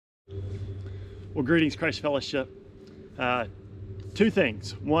Well, greetings, Christ Fellowship. Two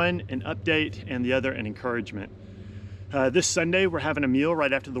things. One, an update, and the other, an encouragement. This Sunday, we're having a meal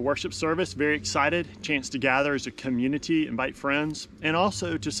right after the worship service. Very excited. Chance to gather as a community, invite friends, and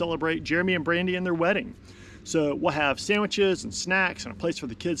also to celebrate Jeremy and Brandy and their wedding. So we'll have sandwiches and snacks and a place for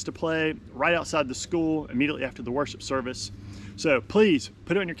the kids to play right outside the school immediately after the worship service. So please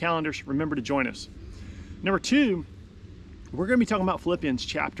put it on your calendars. Remember to join us. Number two, we're going to be talking about Philippians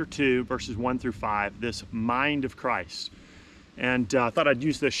chapter 2, verses 1 through 5, this mind of Christ. And I thought I'd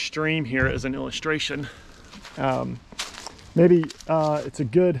use this stream here as an illustration. Maybe it's a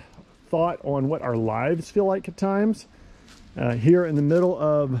good thought on what our lives feel like at times. Here in the middle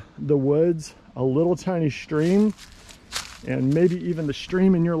of the woods, a little tiny stream, and maybe even the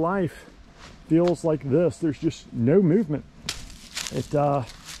stream in your life feels like this. There's just no movement. It's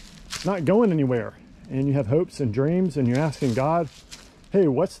not going anywhere. And you have hopes and dreams, and you're asking God, hey,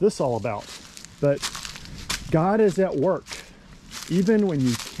 what's this all about? But God is at work, even when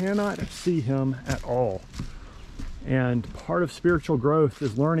you cannot see him at all. And part of spiritual growth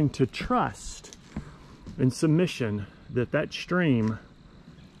is learning to trust in submission that that stream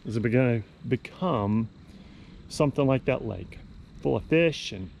is going to become something like that lake, full of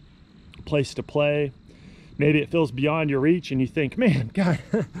fish and a place to play. Maybe it feels beyond your reach and you think, man, God,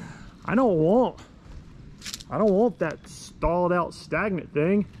 I don't want that stalled out stagnant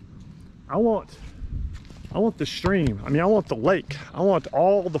thing. I want the stream. I mean, I want the lake. I want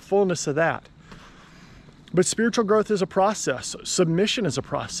all the fullness of that. But spiritual growth is a process. Submission is a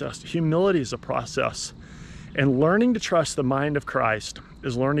process. Humility is a process. And learning to trust the mind of Christ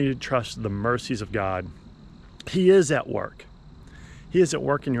is learning to trust the mercies of God. He is at work. He is at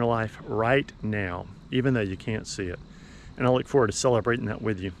work in your life right now, even though you can't see it. And I look forward to celebrating that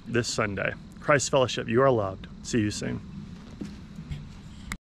with you this Sunday. Christ Fellowship, you are loved. See you soon.